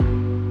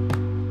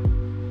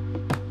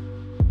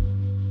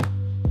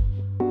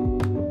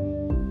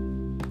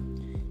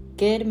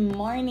Good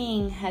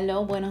morning.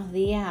 Hello, buenos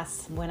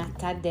días. Buenas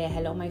tardes.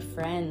 Hello, my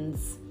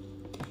friends.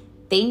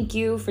 Thank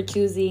you for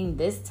choosing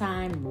this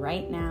time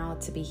right now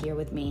to be here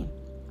with me.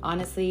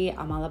 Honestly,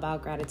 I'm all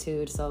about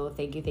gratitude. So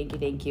thank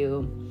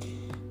you.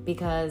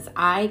 Because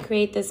I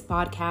create this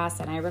podcast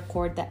and I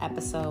record the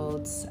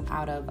episodes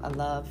out of a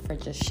love for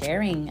just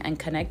sharing and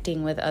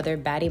connecting with other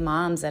baddie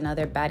moms and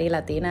other baddie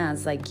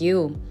Latinas like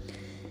you.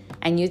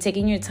 And you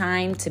taking your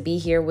time to be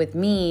here with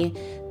me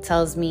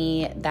tells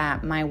me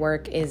that my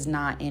work is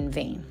not in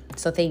vain.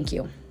 So thank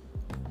you.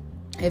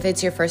 If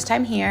it's your first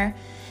time here,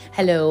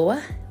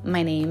 hello,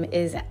 my name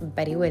is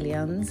Betty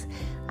Williams.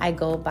 I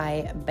go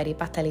by Betty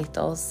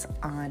Pastelitos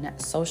on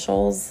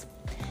socials.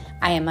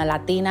 I am a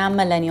Latina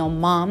millennial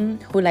mom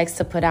who likes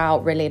to put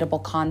out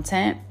relatable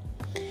content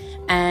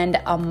and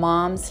a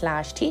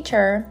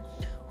mom/teacher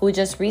who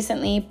just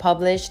recently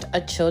published a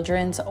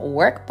children's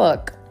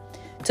workbook.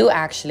 Two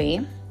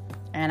actually,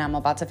 and I'm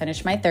about to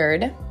finish my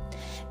third.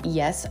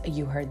 Yes,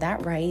 you heard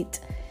that right.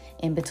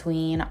 In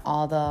between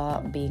all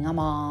the being a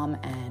mom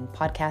and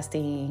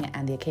podcasting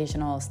and the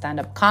occasional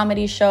stand-up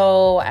comedy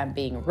show and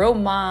being a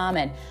room mom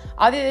and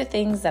all the other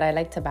things that I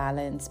like to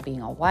balance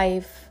being a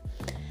wife,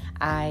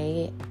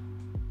 I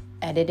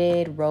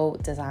edited,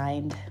 wrote,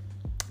 designed,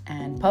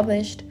 and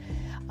published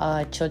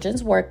a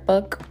children's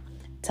workbook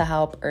to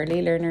help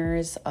early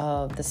learners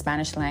of the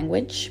Spanish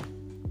language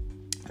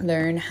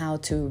learn how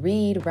to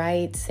read,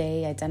 write,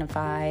 say,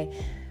 identify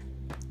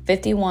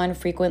 51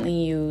 frequently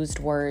used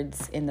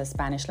words in the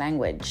Spanish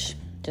language.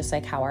 Just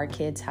like how our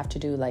kids have to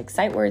do like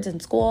sight words in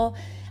school,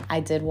 I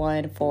did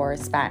one for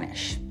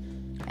Spanish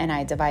and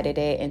I divided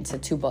it into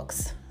 2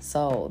 books.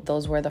 So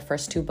those were the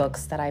first 2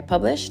 books that I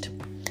published.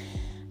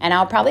 And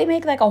I'll probably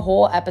make like a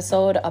whole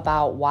episode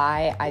about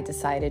why I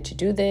decided to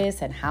do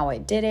this and how I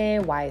did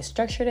it, why I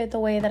structured it the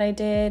way that I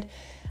did.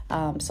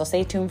 So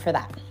stay tuned for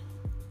that.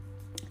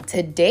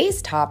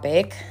 Today's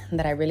topic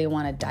that I really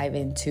want to dive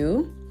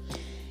into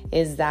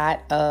is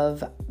that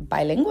of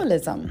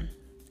bilingualism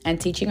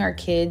and teaching our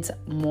kids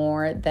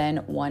more than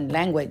one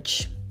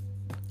language.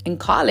 In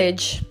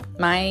college,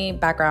 my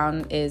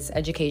background is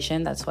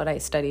education. That's what I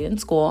studied in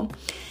school.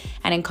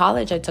 And in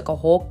college, I took a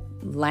whole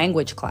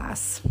language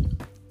class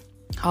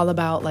all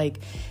about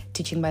like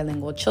teaching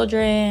bilingual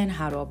children,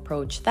 how to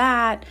approach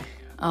that,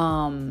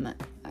 all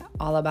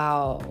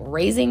about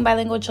raising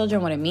bilingual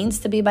children, what it means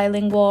to be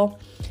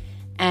bilingual.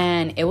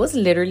 And it was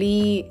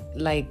literally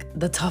like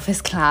the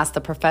toughest class. The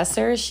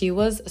professor, she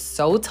was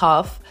so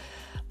tough.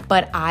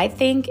 But I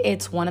think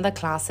it's one of the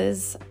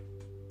classes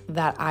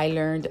that I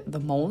learned the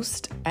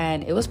most.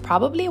 And it was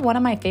probably one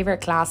of my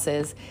favorite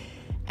classes.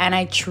 And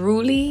I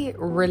truly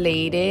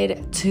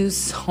related to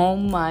so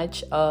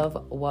much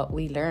of what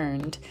we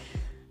learned.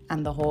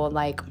 And the whole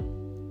like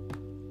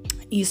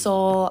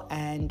ESOL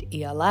and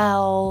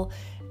ELL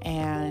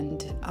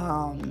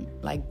and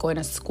like going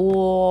to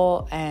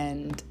school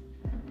and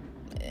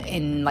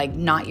in like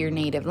not your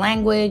native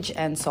language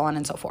and so on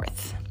and so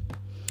forth.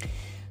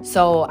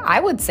 So I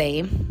would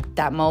say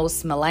that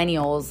most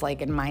millennials,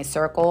 like in my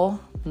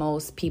circle,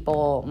 most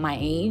people my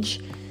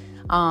age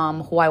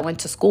who I went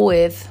to school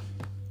with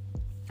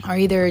are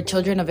either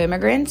children of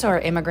immigrants or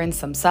immigrants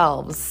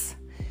themselves.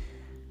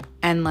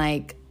 And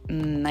like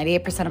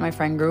 98% of my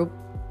friend group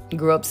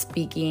grew up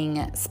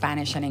speaking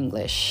Spanish and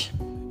English.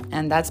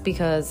 And that's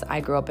because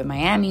I grew up in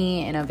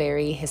Miami in a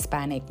very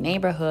Hispanic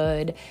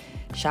neighborhood.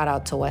 Shout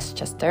out to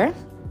Westchester.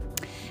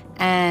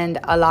 And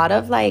a lot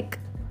of like,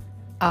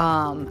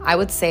 I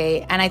would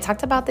say, and I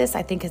talked about this,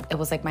 I think it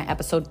was like my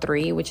episode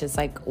 3, which is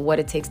like what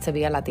it takes to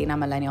be a Latina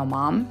millennial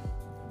mom.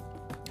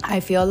 I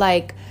feel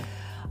like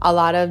a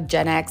lot of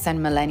Gen X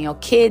and millennial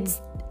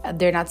kids,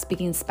 they're not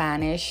speaking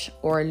Spanish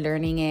or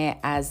learning it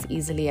as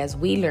easily as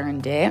we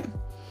learned it,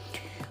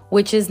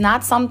 which is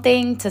not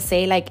something to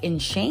say like in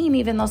shame,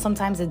 even though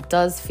sometimes it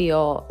does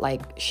feel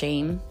like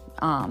shame.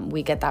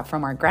 We get that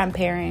from our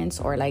grandparents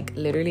or like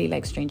literally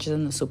like strangers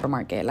in the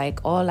supermarket. Like,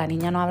 oh, la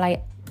niña no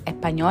habla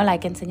español, hay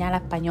que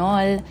enseñarla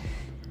español.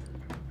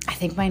 I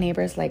think my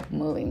neighbor's like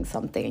moving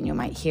something and you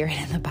might hear it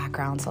in the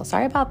background. So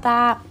sorry about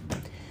that.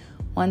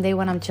 One day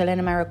when I'm chilling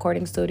in my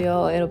recording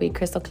studio, it'll be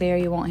crystal clear.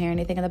 You won't hear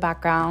anything in the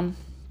background.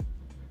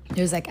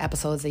 There's like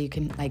episodes that you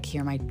can like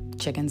hear my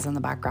chickens in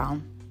the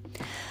background.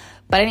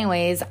 But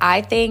anyways, I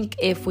think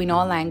if we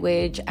know a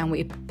language and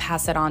we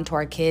pass it on to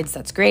our kids,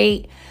 that's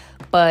great.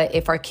 But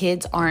if our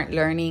kids aren't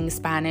learning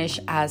Spanish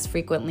as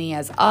frequently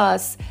as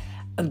us,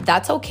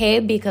 that's okay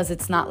because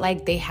it's not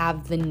like they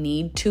have the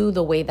need to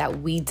the way that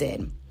we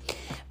did.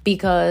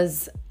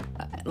 Because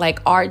like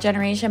our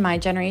generation, my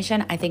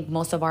generation, I think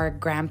most of our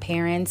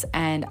grandparents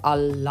and a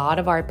lot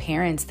of our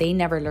parents, they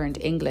never learned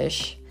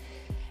English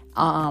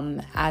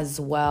as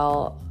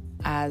well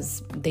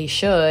as they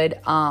should.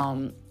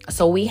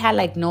 So we had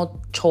like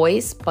no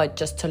choice but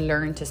just to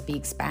learn to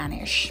speak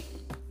Spanish.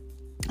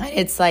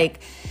 It's like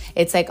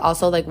it's like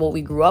also like what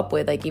we grew up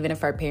with. Like even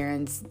if our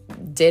parents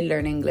did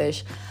learn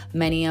English,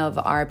 many of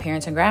our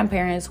parents and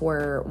grandparents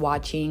were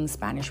watching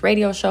Spanish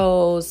radio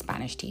shows,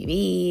 Spanish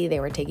TV. They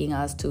were taking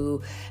us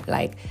to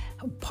like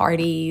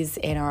parties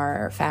in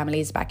our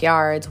family's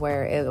backyards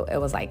where it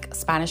was like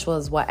Spanish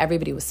was what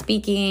everybody was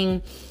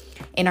speaking.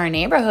 In our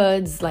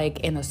neighborhoods,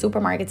 like in the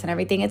supermarkets and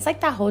everything, it's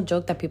like that whole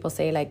joke that people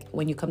say, like,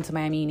 when you come to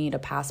Miami, you need a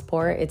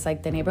passport. It's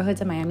like the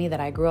neighborhoods in Miami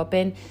that I grew up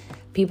in,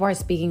 people are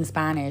speaking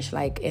Spanish,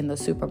 like in the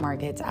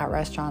supermarkets, at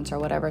restaurants or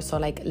whatever. So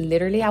like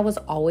literally I was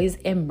always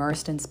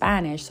immersed in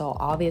Spanish. So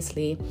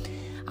obviously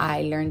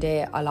I learned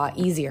it a lot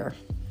easier.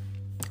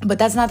 But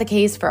that's not the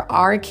case for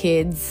our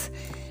kids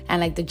and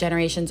like the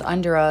generations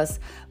under us,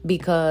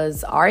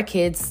 because our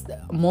kids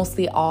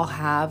mostly all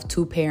have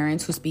two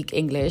parents who speak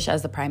English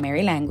as the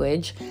primary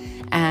language.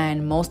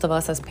 And most of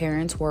us as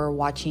parents were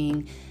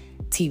watching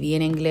TV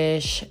in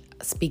English,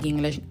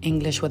 speaking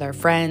English with our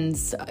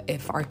friends.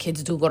 If our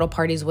kids do go to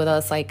parties with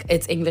us, like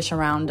it's English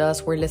around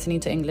us. We're listening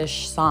to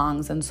English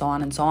songs and so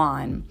on and so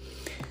on.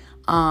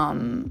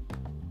 And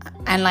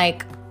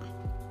like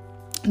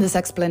this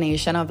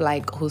explanation of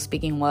like who's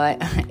speaking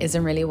what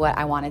isn't really what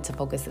I wanted to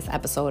focus this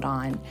episode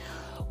on.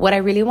 What I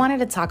really wanted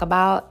to talk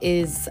about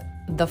is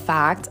the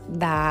fact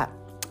that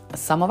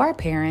some of our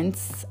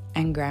parents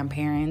and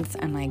grandparents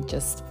and like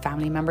just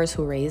family members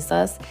who raised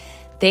us,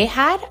 they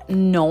had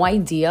no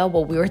idea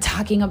what we were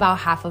talking about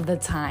half of the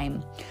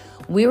time.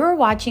 We were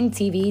watching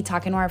TV,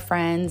 talking to our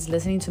friends,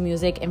 listening to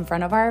music in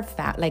front of our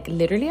like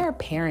literally our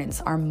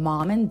parents, our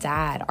mom and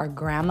dad, our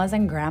grandmas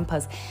and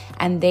grandpas,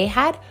 and they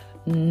had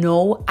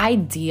no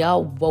idea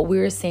what we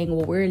were saying,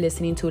 what we were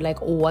listening to. Like,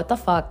 what the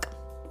fuck?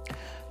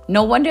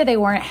 No wonder they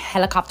weren't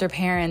helicopter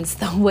parents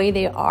the way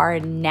they are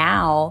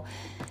now,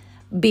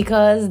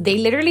 because they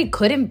literally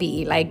couldn't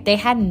be. Like, they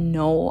had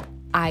no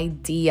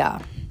idea.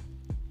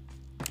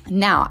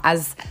 Now,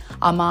 as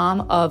a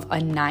mom of a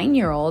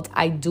 9-year-old,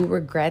 I do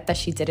regret that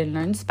she didn't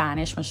learn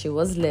Spanish when she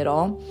was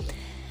little,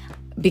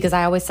 because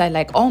I always said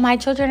like, oh, my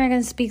children are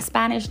going to speak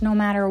Spanish no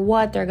matter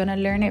what. They're going to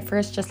learn it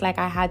first just like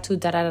I had to,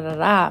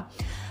 da-da-da-da-da.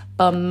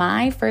 But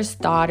my first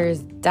daughter's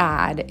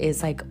dad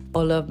is like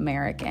full of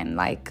American,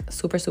 like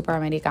super, super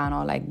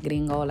Americano, like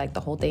gringo, like the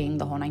whole thing,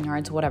 the whole 9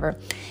 yards, whatever.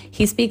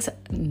 He speaks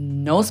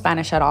no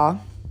Spanish at all.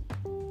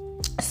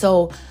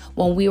 So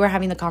when we were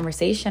having the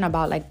conversation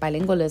about like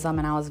bilingualism,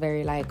 and I was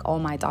very like, oh,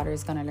 my daughter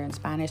is going to learn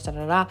Spanish, da,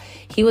 da, da.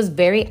 He was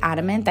very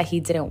adamant that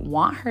he didn't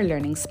want her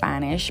learning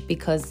Spanish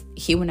because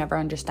he would never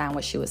understand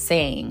what she was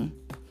saying.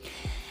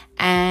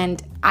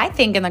 And I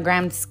think in the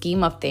grand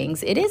scheme of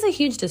things, it is a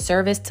huge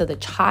disservice to the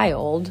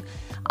child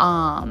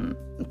to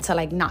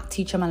like not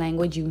teach them a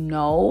language, you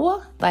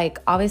know. Like,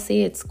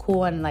 obviously it's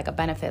cool and like a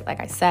benefit, like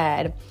I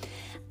said.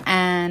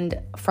 And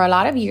for a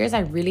lot of years, I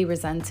really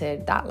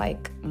resented that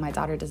like my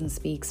daughter doesn't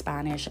speak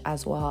Spanish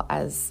as well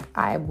as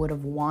I would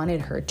have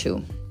wanted her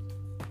to.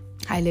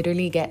 I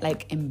literally get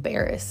like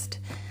embarrassed.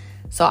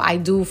 So I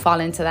do fall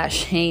into that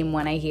shame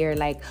when I hear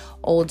like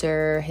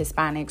older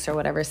Hispanics or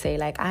whatever say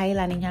like, ay,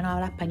 la niña no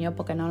habla español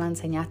porque no la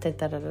enseñaste,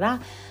 da, da, da,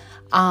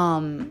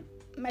 da.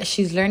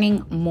 She's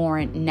learning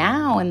more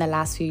now. In the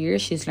last few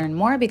years, she's learned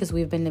more because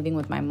we've been living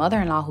with my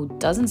mother-in-law who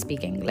doesn't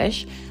speak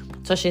English.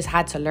 So she's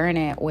had to learn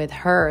it with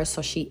her.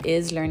 So she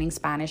is learning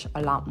Spanish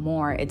a lot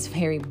more. It's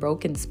very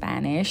broken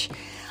Spanish,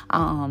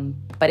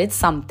 but it's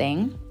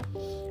something.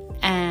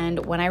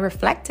 And when I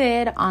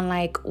reflected on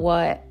like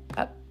what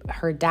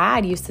her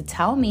dad used to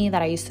tell me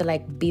that I used to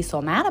like be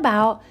so mad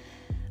about,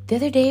 the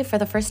other day for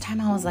the first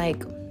time I was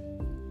like,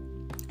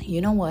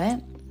 you know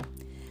what?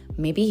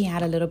 Maybe he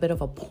had a little bit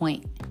of a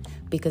point,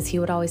 because he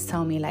would always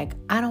tell me like,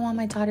 I don't want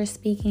my daughter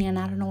speaking and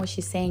I don't know what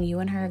she's saying. You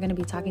and her are going to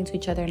be talking to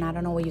each other and I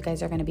don't know what you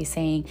guys are going to be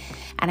saying.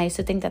 And I used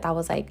to think that that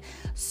was like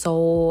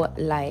so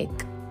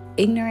like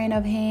ignorant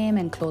of him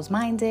and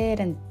closed-minded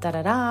and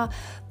da-da-da.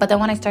 But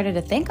then when I started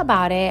to think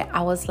about it,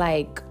 I was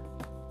like,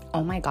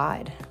 oh my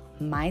God,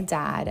 my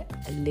dad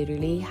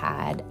literally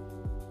had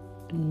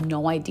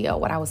no idea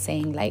what I was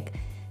saying like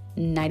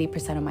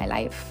 90% of my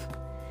life.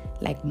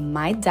 Like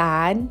my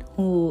dad,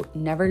 who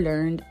never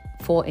learned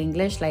full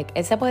English, like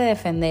él se puede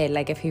defender,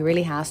 like if he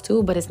really has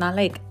to, but it's not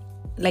like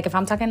if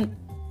I'm talking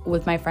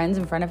with my friends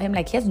in front of him,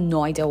 like he has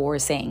no idea what we're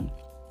saying.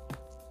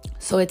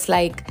 So it's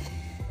like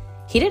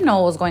he didn't know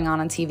what was going on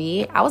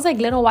TV. I was like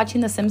little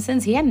watching The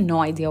Simpsons. He had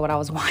no idea what I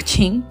was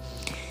watching.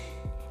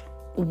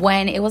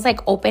 When it was like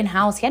open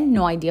house, he had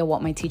no idea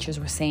what my teachers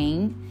were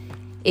saying.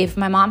 If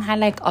my mom had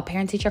like a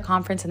parent-teacher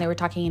conference and they were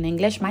talking in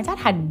English, my dad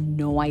had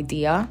no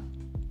idea.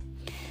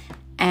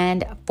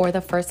 And for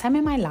the first time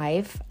in my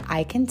life,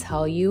 I can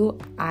tell you,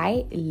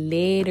 I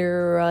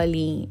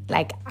literally,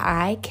 like,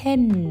 I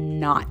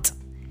cannot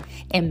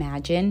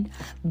imagine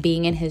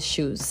being in his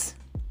shoes.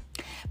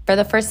 For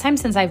the first time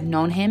since I've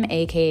known him,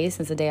 aka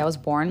since the day I was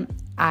born,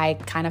 I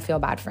kind of feel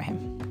bad for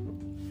him.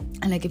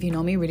 And like, if you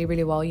know me really,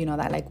 really well, you know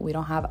that like we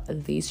don't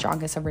have the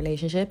strongest of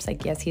relationships.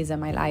 Like, yes, he's in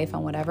my life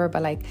and whatever,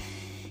 but like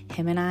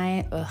him and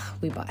I,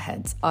 we butt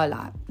heads a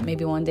lot.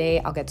 Maybe one day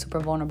I'll get super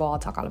vulnerable. I'll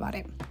talk all about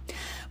it.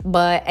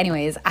 But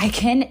anyways, I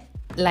can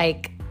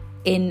like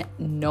in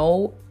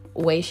no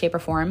way, shape, or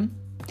form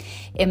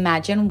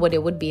imagine what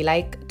it would be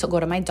like to go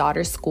to my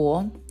daughter's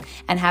school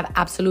and have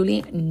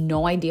absolutely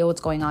no idea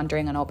what's going on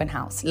during an open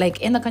house.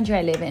 Like, in the country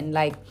I live in,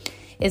 like,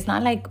 it's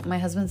not like my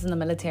husband's in the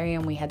military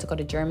and we had to go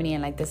to Germany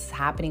and like this is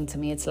happening to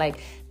me. It's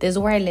like, this is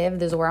where I live.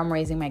 This is where I'm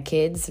raising my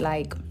kids.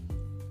 Like,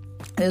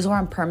 this is where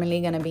I'm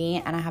permanently going to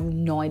be. And I have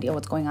no idea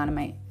what's going on in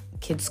my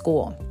kid's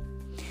school.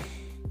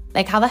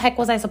 Like, how the heck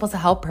was I supposed to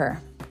help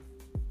her?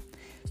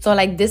 So,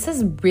 like, this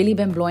has really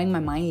been blowing my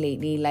mind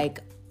lately. Like,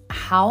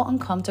 how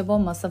uncomfortable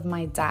must have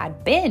my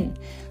dad been?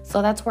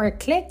 So that's where it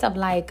clicked of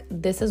like,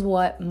 this is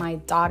what my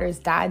daughter's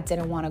dad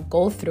didn't want to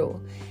go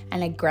through. And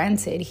like,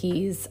 granted,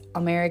 he's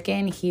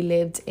American. He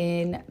lived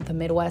in the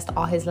Midwest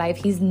all his life.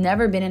 He's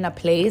never been in a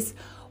place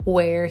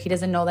where he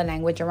doesn't know the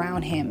language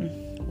around him.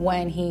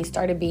 When he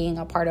started being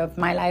a part of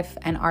my life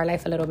and our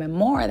life a little bit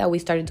more, that we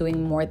started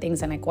doing more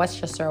things in like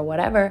Westchester or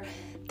whatever,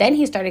 then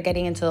he started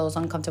getting into those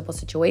uncomfortable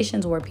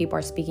situations where people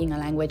are speaking a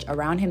language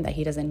around him that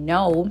he doesn't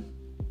know.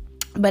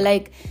 But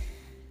like,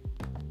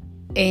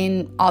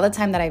 in all the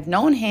time that I've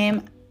known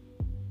him,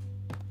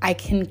 I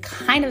can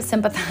kind of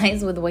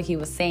sympathize with what he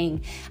was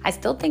saying. I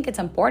still think it's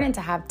important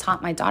to have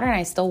taught my daughter, and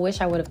I still wish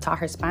I would have taught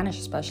her Spanish,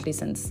 especially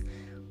since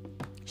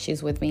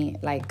she's with me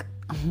like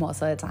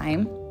most of the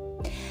time.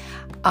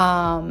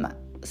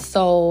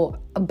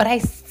 But I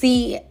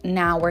see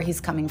now where he's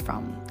coming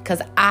from,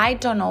 because I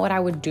don't know what I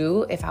would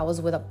do if I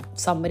was with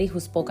somebody who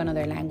spoke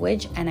another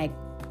language and I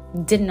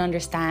didn't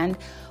understand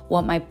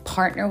what my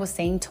partner was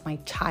saying to my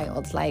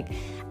child. Like,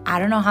 I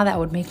don't know how that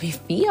would make me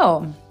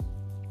feel.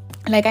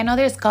 Like, I know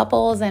there's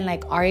couples and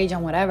like our age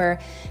and whatever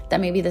that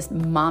maybe this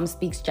mom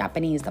speaks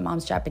Japanese, the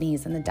mom's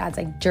Japanese, and the dad's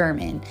like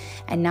German,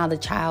 and now the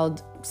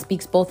child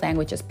speaks both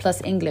languages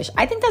plus English.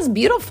 I think that's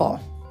beautiful.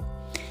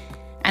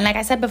 And like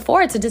I said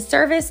before, it's a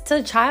disservice to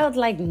the child,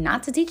 like,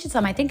 not to teach it to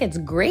them. I think it's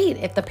great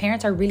if the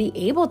parents are really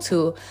able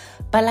to.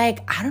 But like,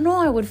 I don't know,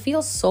 I would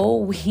feel so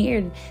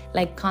weird,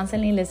 like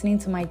constantly listening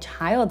to my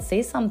child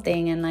say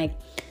something. And like,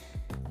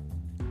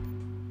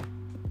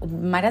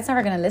 my dad's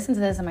never going to listen to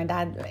this. And my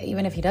dad,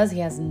 even if he does, he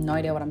has no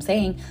idea what I'm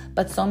saying.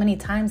 But so many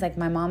times, like,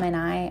 my mom and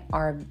I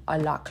are a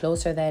lot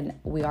closer than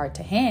we are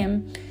to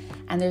him.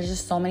 And there's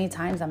just so many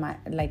times that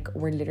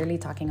we're literally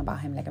talking about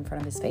him, like, in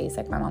front of his face.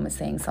 Like, my mom is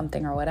saying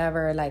something or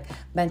whatever, like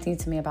venting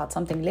to me about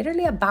something,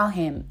 literally about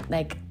him,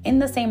 like in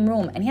the same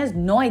room. And he has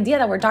no idea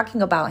that we're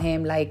talking about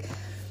him. Like,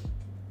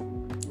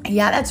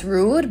 yeah, that's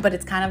rude, but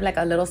it's kind of like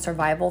a little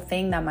survival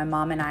thing that my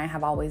mom and I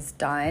have always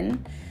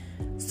done.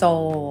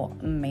 So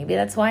maybe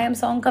that's why I'm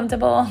so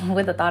uncomfortable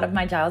with the thought of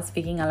my child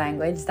speaking a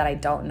language that I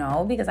don't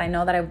know, because I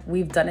know that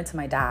we've done it to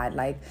my dad.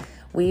 Like,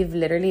 we've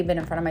literally been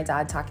in front of my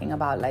dad talking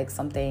about like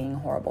something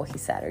horrible he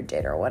said or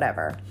did or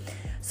whatever.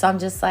 So I'm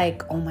just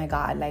like, oh my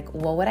God, like,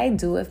 what would I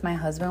do if my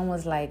husband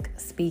was like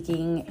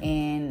speaking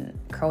in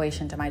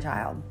Croatian to my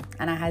child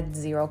and I had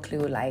zero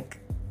clue? Like,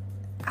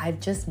 I've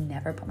just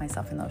never put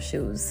myself in those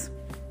shoes.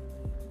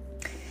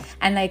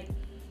 And like,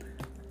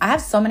 I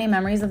have so many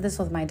memories of this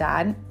with my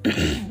dad.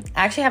 I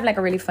actually have like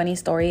a really funny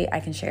story I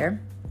can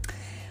share.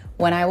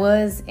 When I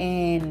was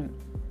in,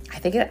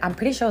 I'm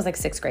pretty sure it was like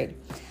 6th grade.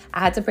 I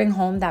had to bring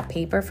home that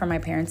paper for my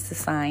parents to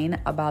sign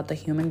about the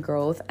human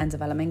growth and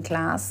development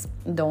class,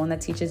 the one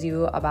that teaches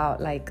you about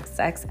like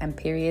sex and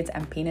periods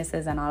and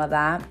penises and all of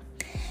that.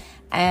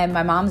 And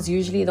my mom's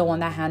usually the one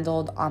that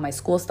handled all my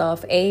school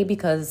stuff, A,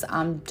 because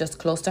I'm just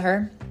close to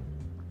her,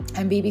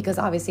 and B, because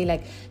obviously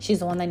like she's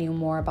the one that knew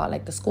more about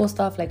like the school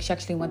stuff. Like, she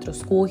actually went through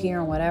school here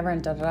and whatever,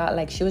 and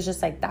like she was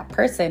just like that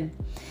person.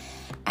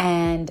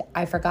 And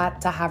I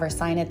forgot to have her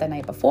sign it the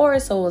night before.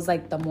 So it was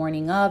like the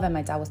morning of, and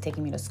my dad was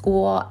taking me to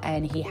school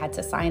and he had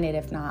to sign it.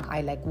 If not, I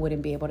like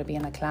wouldn't be able to be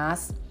in the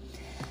class.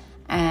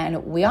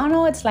 And we all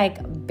know it's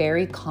like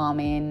very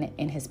common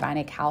in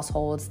Hispanic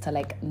households to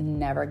like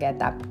never get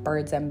that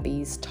birds and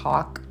bees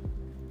talk.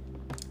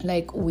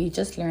 Like, we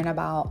just learn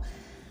about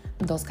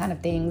those kind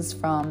of things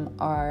from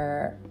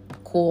our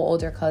cool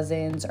older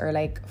cousins or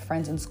like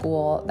friends in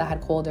school that had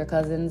cool older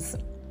cousins.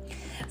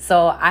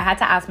 So I had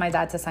to ask my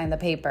dad to sign the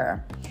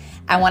paper.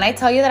 And when I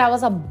tell you that I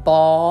was a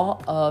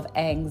ball of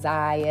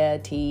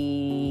anxiety,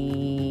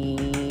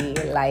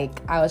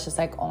 like, I was just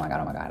like, oh my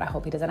God, I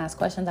hope he doesn't ask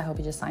questions. I hope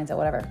he just signs it,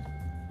 whatever.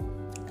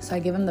 So I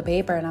give him the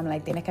paper and I'm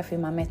like, tienes que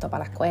firmarme esto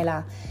para la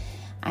escuela.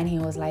 And he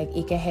was like,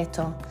 ¿y qué es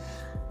esto?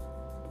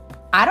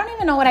 I don't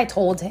even know what I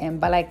told him,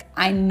 but like,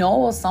 I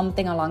know it was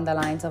something along the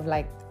lines of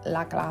like,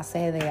 la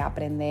clase de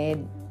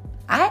aprender.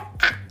 I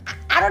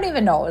don't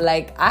even know.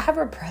 Like, I have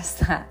repressed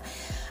that.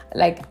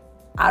 Like,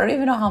 I don't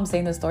even know how I'm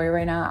saying the story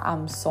right now.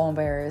 I'm so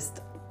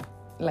embarrassed,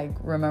 like,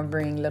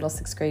 remembering little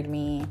 6th grade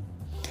me.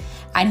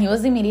 And he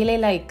was immediately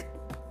like,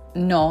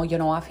 no, yo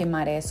no voy a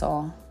firmar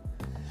eso.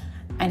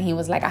 And he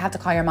was like, I have to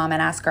call your mom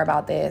and ask her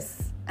about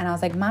this. And I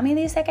was like, mami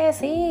dice que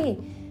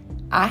sí.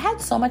 I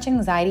had so much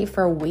anxiety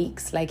for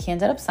weeks. Like, he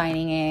ended up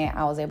signing it.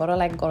 I was able to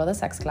like go to the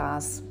sex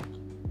class.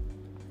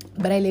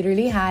 But I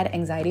literally had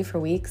anxiety for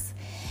weeks,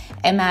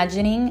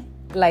 imagining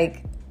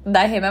like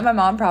that him and my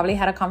mom probably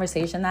had a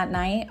conversation that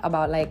night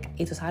about like,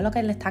 ¿y tú sabes lo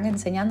que le están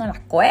enseñando en la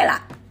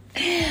escuela?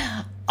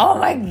 Oh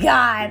my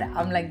God.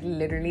 I'm like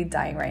literally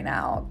dying right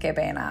now. Que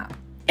pena.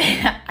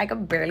 I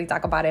could barely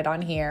talk about it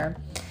on here.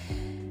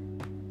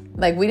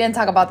 Like, we didn't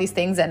talk about these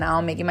things, and now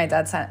I'm making my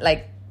dad sound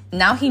like,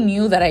 now he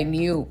knew that I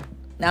knew.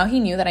 Now he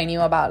knew that I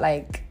knew about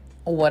like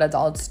what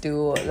adults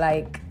do.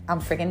 Like, I'm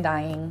freaking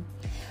dying.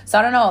 So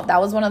I don't know. That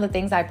was one of the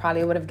things I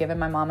probably would have given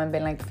my mom and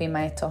been like,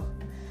 firma esto.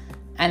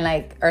 And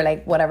like, or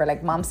like, whatever,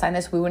 like, mom signed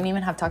this. We wouldn't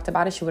even have talked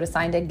about it. She would have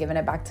signed it, given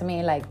it back to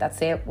me. Like,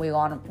 that's it. We go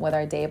on with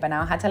our day. But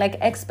now I had to like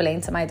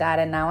explain to my dad.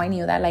 And now I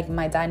knew that like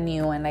my dad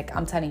knew. And like,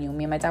 I'm telling you,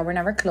 me and my dad were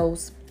never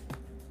close.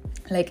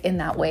 Like, in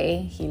that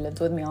way. He lived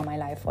with me all my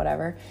life,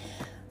 whatever.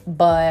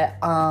 But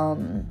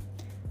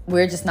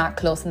we're just not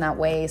close in that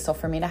way. So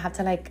for me to have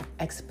to like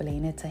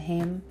explain it to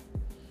him.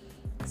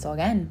 So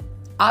again,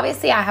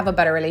 obviously I have a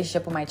better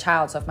relationship with my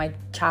child. So if my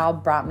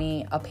child brought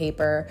me a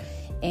paper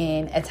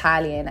in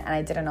Italian and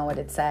I didn't know what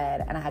it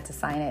said and I had to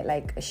sign it,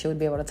 like, she would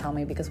be able to tell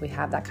me because we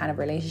have that kind of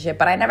relationship.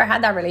 But I never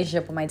had that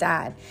relationship with my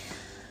dad.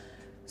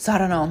 So I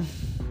don't know.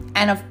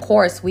 And of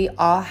course, we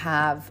all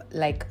have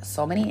like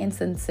so many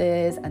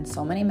instances and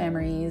so many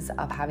memories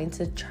of having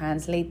to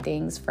translate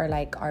things for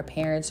like our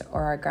parents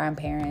or our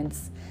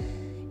grandparents.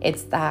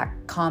 It's that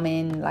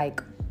common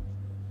like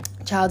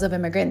child of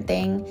immigrant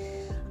thing.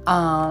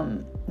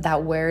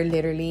 That we're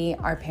literally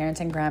our parents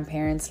and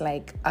grandparents,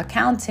 like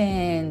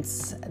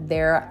accountants,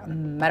 their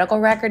medical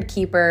record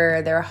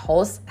keeper, their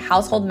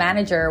household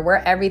manager, we're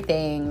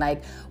everything.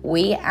 Like,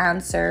 we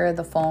answer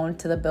the phone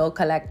to the bill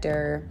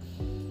collector.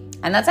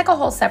 And that's like a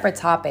whole separate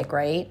topic,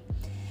 right?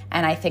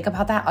 And I think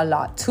about that a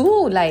lot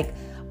too. Like,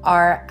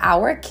 are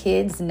our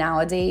kids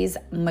nowadays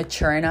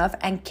mature enough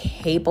and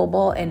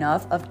capable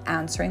enough of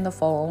answering the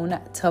phone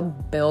to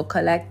bill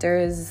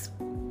collectors?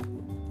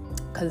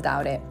 Because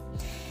doubt it.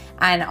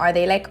 And are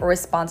they like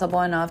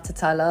responsible enough to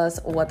tell us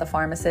what the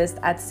pharmacist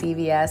at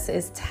CVS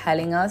is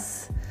telling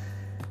us?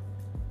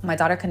 My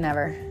daughter could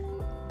never.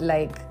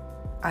 Like,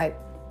 if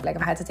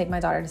I had to take my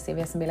daughter to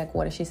CVS and be like,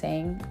 what is she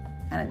saying?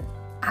 And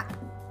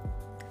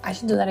I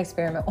should do that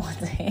experiment one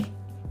day.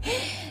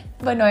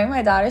 But knowing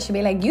my daughter, she'd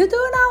be like, you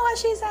do know what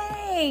she's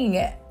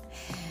saying.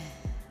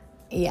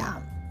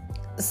 Yeah.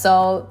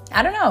 So,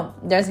 I don't know.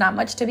 There's not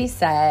much to be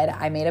said.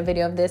 I made a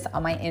video of this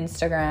on my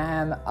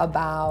Instagram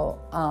about,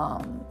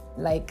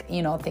 like,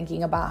 you know,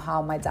 thinking about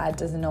how my dad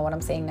doesn't know what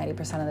I'm saying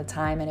 90% of the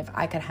time. And if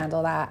I could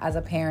handle that as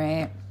a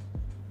parent.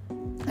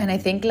 And I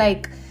think,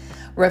 like,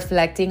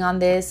 reflecting on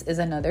this is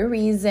another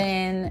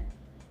reason.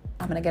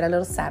 I'm going to get a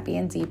little sappy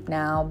and deep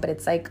now. But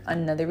it's, like,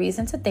 another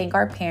reason to thank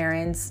our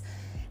parents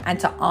and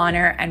to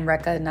honor and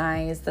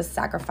recognize the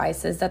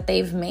sacrifices that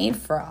they've made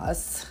for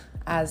us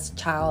as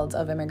child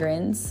of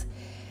immigrants.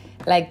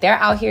 Like, they're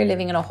out here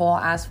living in a whole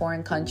ass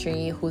foreign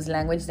country whose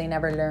language they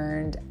never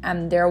learned.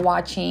 And they're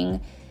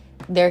watching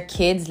their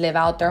kids live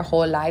out their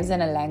whole lives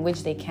in a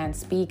language they can't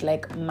speak.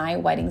 Like, my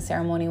wedding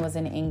ceremony was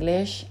in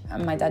English.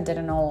 And my dad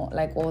didn't know,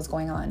 like, what was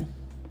going on.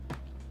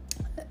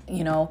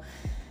 You know,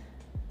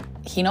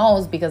 he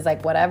knows because,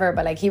 like, whatever.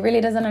 But, like, he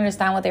really doesn't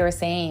understand what they were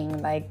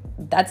saying. Like,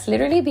 that's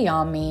literally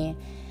beyond me.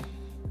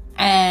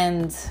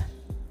 And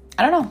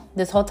I don't know.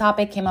 This whole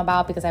topic came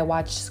about because I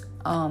watched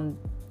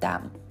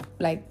that,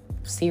 like,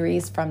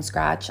 series from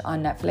scratch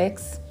on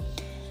Netflix.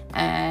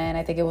 And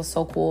I think it was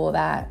so cool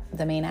that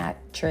the main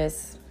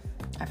actress,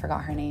 I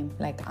forgot her name.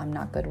 Like, I'm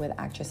not good with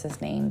actresses'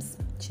 names.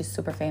 She's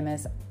super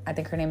famous. I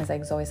think her name is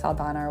like Zoe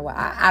Saldana or what.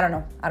 I don't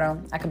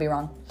know. I could be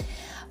wrong.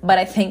 But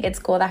I think it's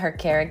cool that her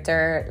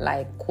character,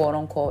 like, quote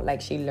unquote,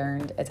 like, she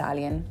learned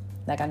Italian,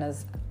 like,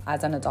 as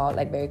an adult,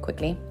 like, very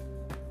quickly.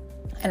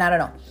 And I don't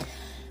know.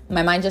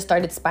 My mind just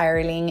started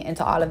spiraling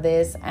into all of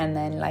this. And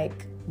then,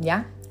 like,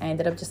 yeah, I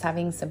ended up just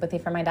having sympathy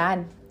for my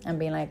dad and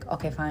being like,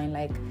 okay, fine.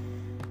 Like,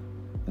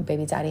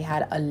 baby daddy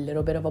had a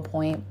little bit of a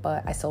point,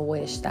 but I still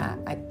wish that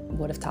I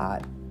would have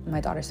taught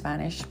my daughter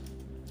Spanish.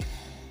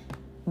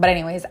 But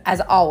anyways, as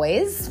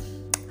always,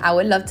 I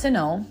would love to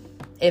know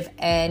if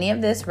any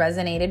of this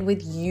resonated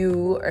with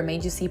you or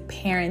made you see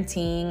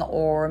parenting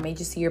or made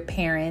you see your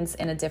parents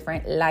in a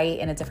different light,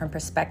 in a different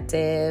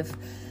perspective.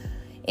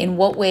 In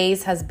what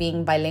ways has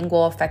being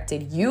bilingual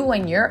affected you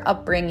and your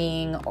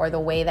upbringing or the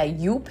way that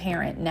you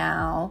parent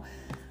now?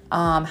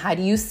 How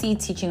do you see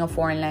teaching a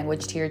foreign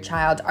language to your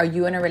child? Are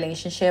you in a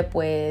relationship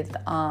with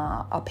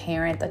a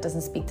parent that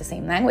doesn't speak the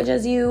same language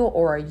as you?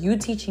 Or are you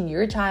teaching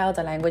your child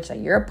a language that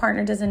your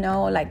partner doesn't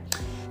know? Like,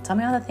 tell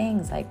me all the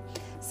things. Like,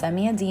 send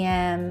me a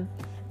DM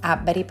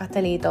at Betty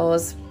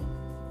Pastelitos.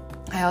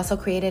 I also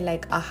created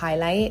like a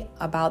highlight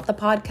about the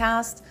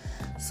podcast.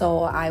 So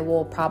I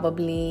will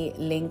probably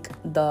link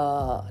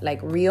the like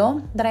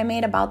reel that I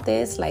made about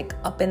this like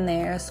up in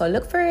there. So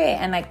look for it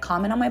and like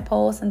comment on my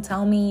post and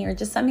tell me, or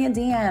just send me a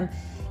DM.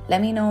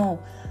 Let me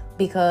know,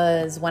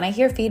 because when I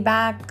hear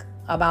feedback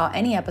about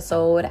any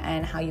episode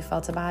and how you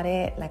felt about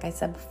it, like I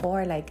said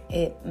before, like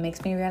it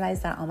makes me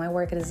realize that all my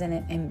work isn't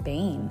in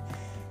vain.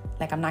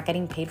 Like, I'm not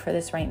getting paid for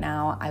this right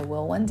now. I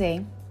will one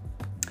day.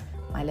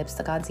 My lips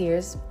to God's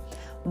ears.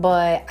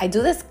 But I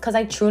do this because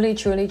I truly,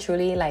 truly,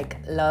 truly like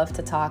love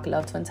to talk,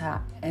 love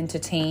to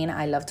entertain.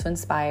 I love to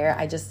inspire.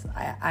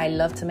 I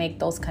love to make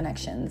those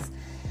connections.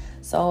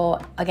 So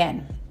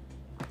again,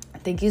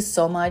 thank you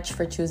so much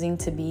for choosing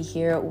to be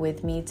here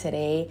with me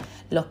today.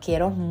 Los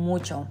quiero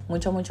mucho,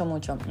 mucho, mucho,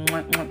 mucho.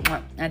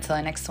 Until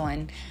the next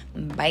one.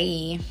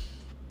 Bye.